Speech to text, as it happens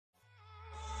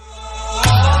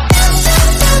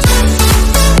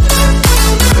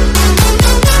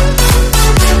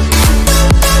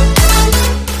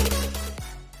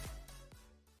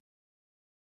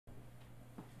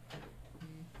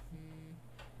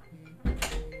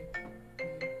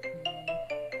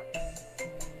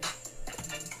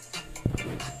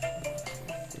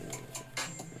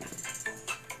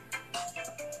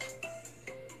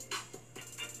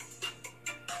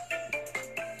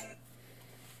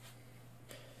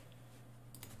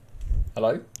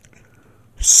Hello?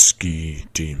 Ski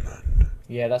Demon,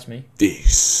 Yeah, that's me.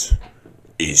 this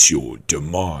is your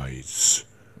demise.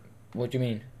 What do you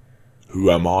mean?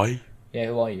 Who am I? Yeah,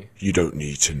 who are you? You don't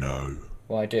need to know.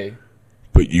 Well, I do.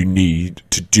 But you need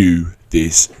to do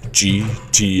this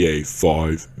GTA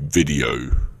 5 video.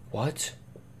 What?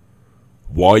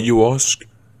 Why, you ask?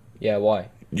 Yeah, why?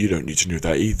 You don't need to know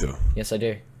that either. Yes, I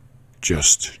do.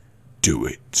 Just do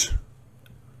it.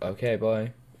 Okay,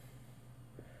 bye.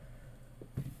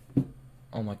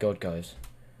 Oh my god, guys.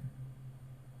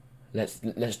 Let's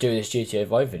do this GTA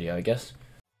 5 video, I guess.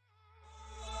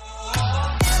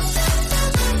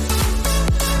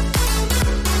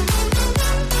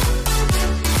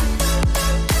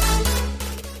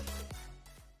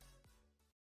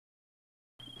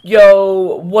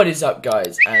 Yo, what is up,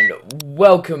 guys, and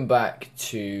welcome back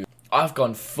to... I've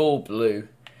gone full blue.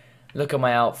 Look at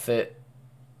my outfit,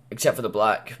 except for the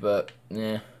black, but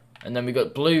yeah. And then we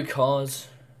got blue cars.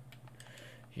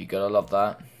 You gotta love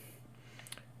that.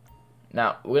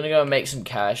 Now, we're gonna go and make some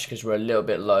cash because we're a little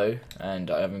bit low and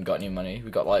I haven't got any money.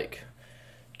 We got like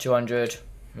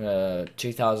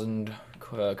 2,000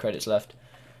 credits left.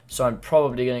 So I'm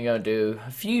probably gonna go and do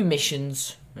a few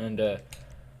missions and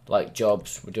like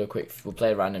jobs. We'll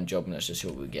play a random job and let's just see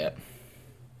what we get.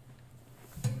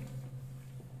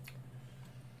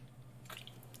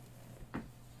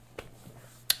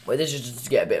 Well, this is just to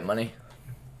get a bit of money.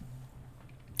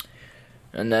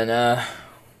 And then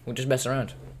we'll just mess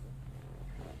around.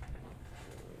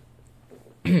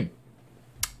 We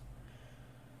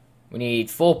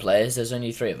need 4 players, there's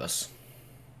only 3 of us.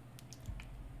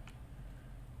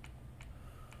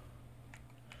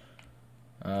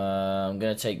 I'm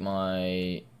gonna take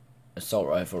my assault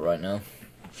rifle right now.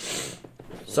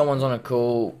 Someone's on a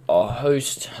call. Our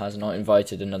host has not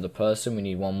invited another person, we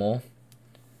need 1 more.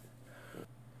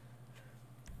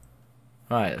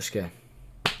 Alright, let's go.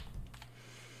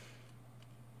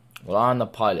 Well, I'm the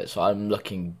pilot, so I'm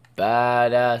looking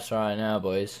badass right now,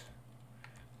 boys.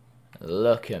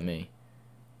 Look at me.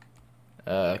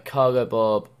 Cargo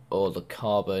Bob, or the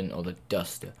Carbon, or the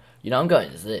Duster. You know, I'm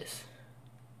going as this.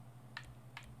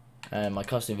 And my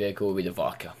custom vehicle will be the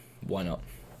Vodka. Why not?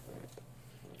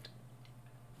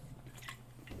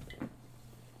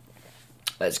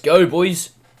 Let's go, boys.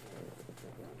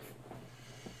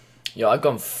 Yo, I've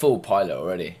gone full pilot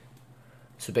already.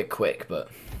 It's a bit quick, but...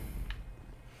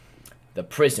 The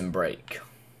prison break.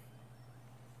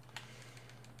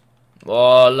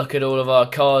 Oh, look at all of our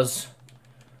cars.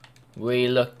 We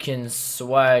looking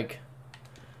swag.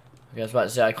 I was about to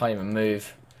say I can't even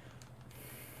move.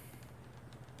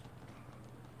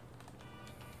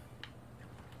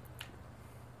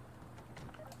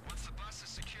 Once the bus is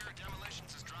secure,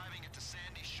 Demolitions is driving it to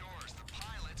Sandy Shores. The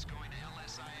pilot's going to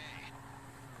LSIA.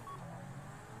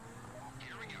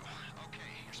 Here we go.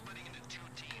 Okay, you're splitting into 2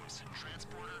 teams.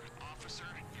 Transporter, officer,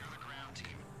 you're the ground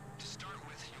team. To start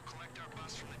with, you'll collect our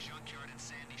bus from the junkyard in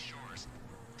Sandy Shores.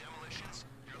 Demolitions,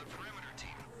 you're the perimeter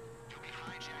team. You'll be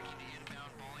hijacking the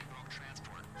inbound Bolingbroke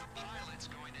transport. The pilot's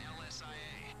going to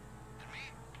LSIA. And me,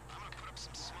 I'm gonna put up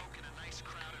some smoke in a nice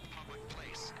crowded public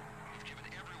place. We've given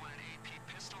everyone an AP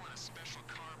pistol and a special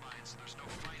carbine, so there's no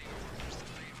fighting over who's the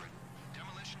favorite.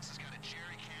 Demolitions has got a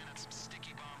jerry can and some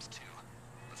sticky bombs too.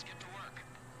 Let's get to work.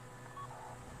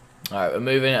 Alright, we're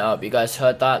moving it up. You guys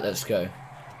heard that? Let's go.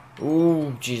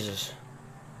 Ooh, Jesus.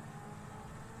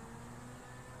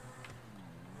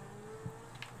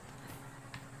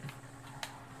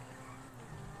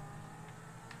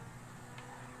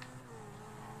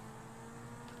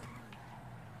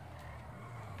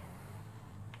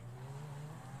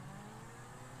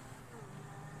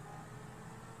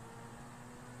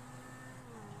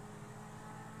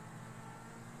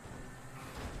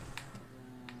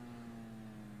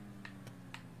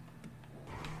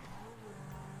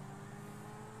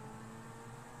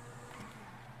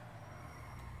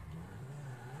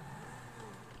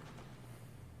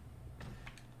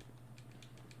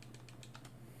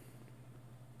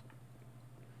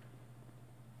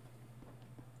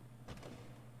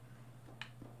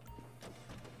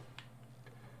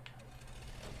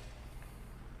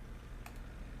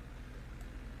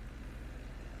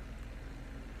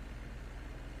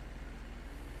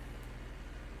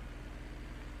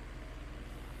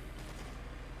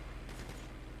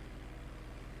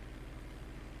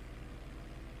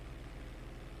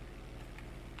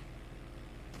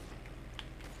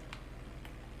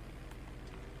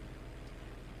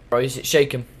 Bro, is it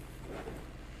shaking?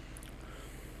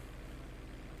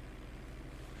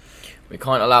 We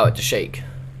can't allow it to shake.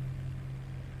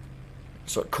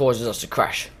 So it causes us to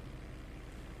crash.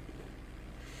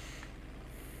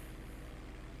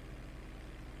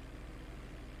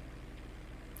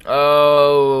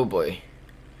 Oh boy.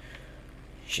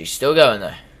 She's still going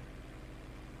though.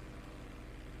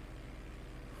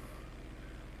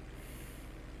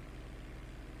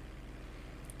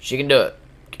 She can do it.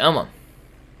 Come on.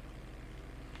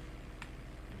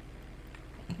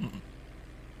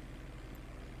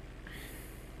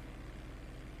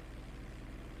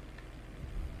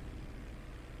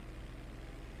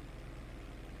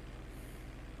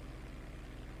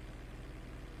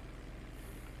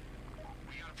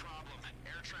 We got a problem.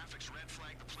 Air traffic's red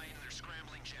flagged the plane and they're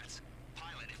scrambling jets.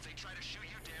 Pilot, if they try to shoot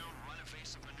you down, run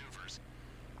evasive maneuvers.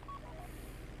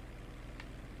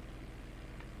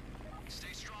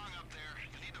 Stay strong up there.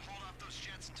 You need to hold off those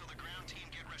jets until the ground team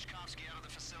get Reshkovsky out of the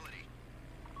facility.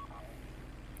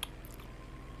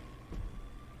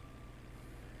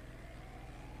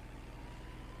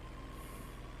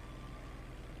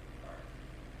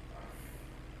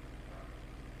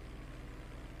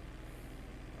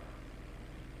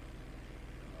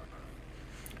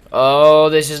 Oh,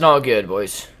 this is not good,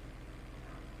 boys.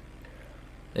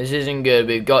 This isn't good.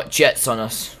 We've got jets on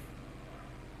us.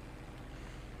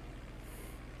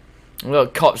 We've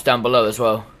got cops down below as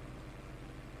well.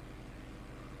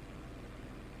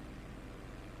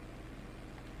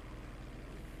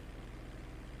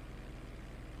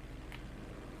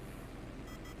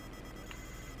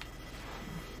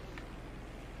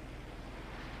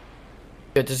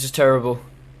 Good, this is terrible.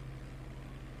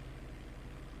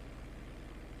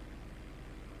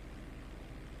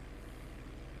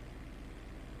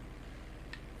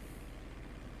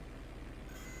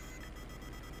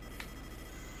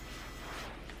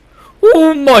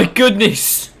 Oh my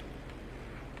goodness!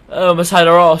 I almost had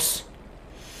her ass.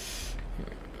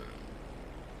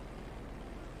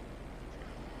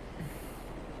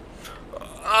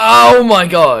 Oh my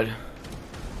god!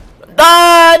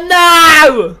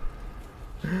 No!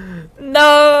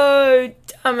 No!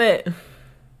 Damn it!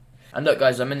 And look,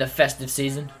 guys, I'm in the festive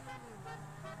season.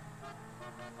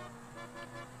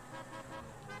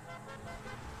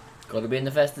 Gotta be in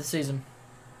the festive season.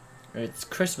 It's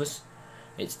Christmas.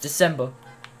 It's December.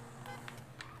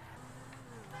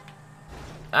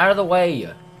 Out of the way.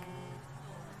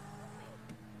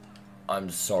 I'm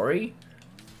sorry?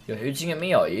 You're hooting at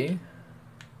me, are you?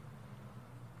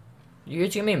 You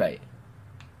hooting at me, mate?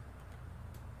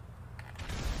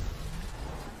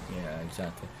 Yeah,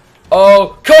 exactly.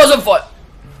 Oh, cause of fire!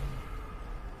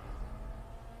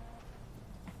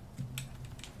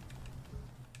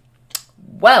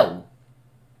 Well,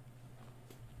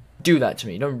 do that to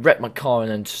me. Don't wreck my car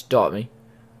and then start me.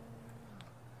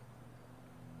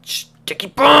 Sticky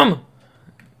bomb!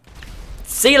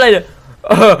 See you later.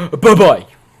 Bye-bye.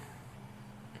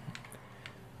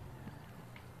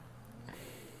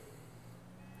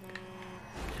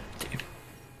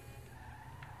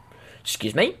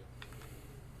 Excuse me?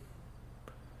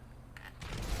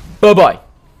 Bye-bye.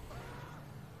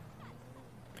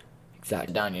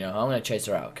 Exactly. Down, you know. I'm gonna chase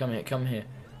her out. Come here, come here.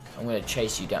 I'm gonna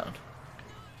chase you down.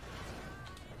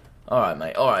 Alright,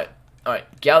 mate. Alright.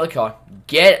 Alright. Get out of the car.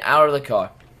 Get out of the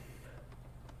car.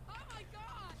 Oh my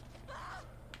God.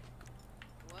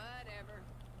 Whatever.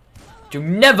 Do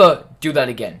never do that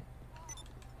again.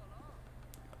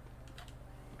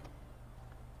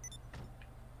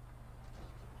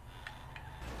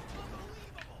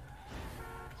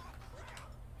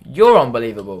 You're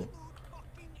unbelievable.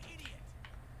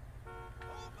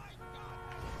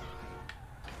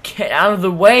 Get out of the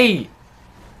way.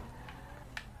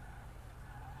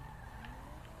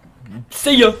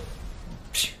 See ya.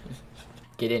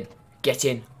 Get in. Get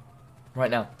in.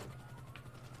 Right now.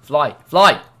 Fly.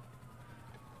 Fly.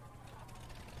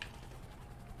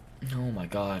 Oh my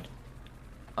god.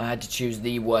 I had to choose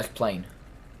the worst plane.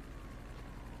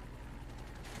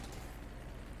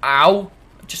 Ow.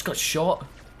 I just got shot.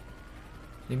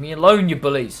 Leave me alone, you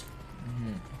bullies.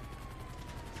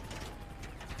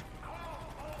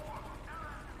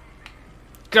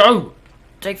 Go!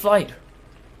 Take flight.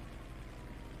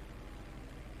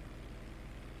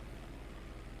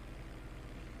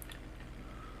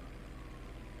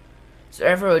 Is there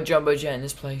ever a jumbo jet in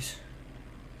this place?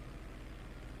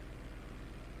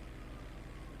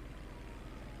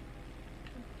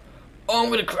 Oh, I'm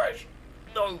gonna crash.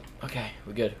 No. Okay,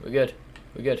 we're good. We're good.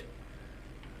 We're good.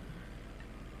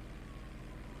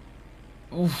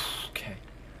 Oof, okay.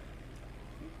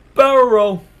 Barrel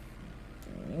roll.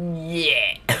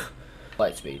 Yeah.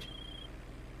 Light speed.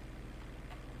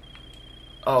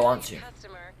 Oh, aren't you?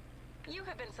 Customer, you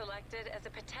have been selected as a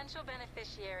potential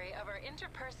beneficiary of our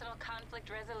interpersonal conflict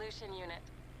resolution unit.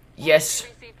 Yes.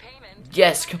 Receive payment.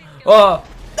 Yes. Oh.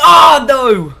 Oh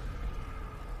no.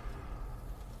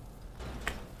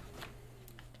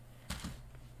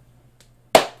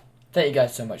 thank you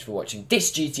guys so much for watching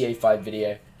this GTA 5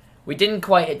 video. We didn't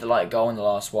quite hit the like goal in the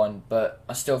last one, but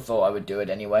I still thought I would do it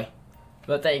anyway.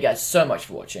 But thank you guys so much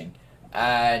for watching,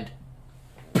 and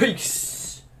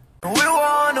peace! We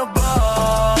wanna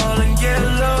ball and get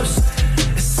loose.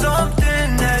 It's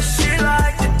something that she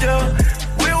like to do.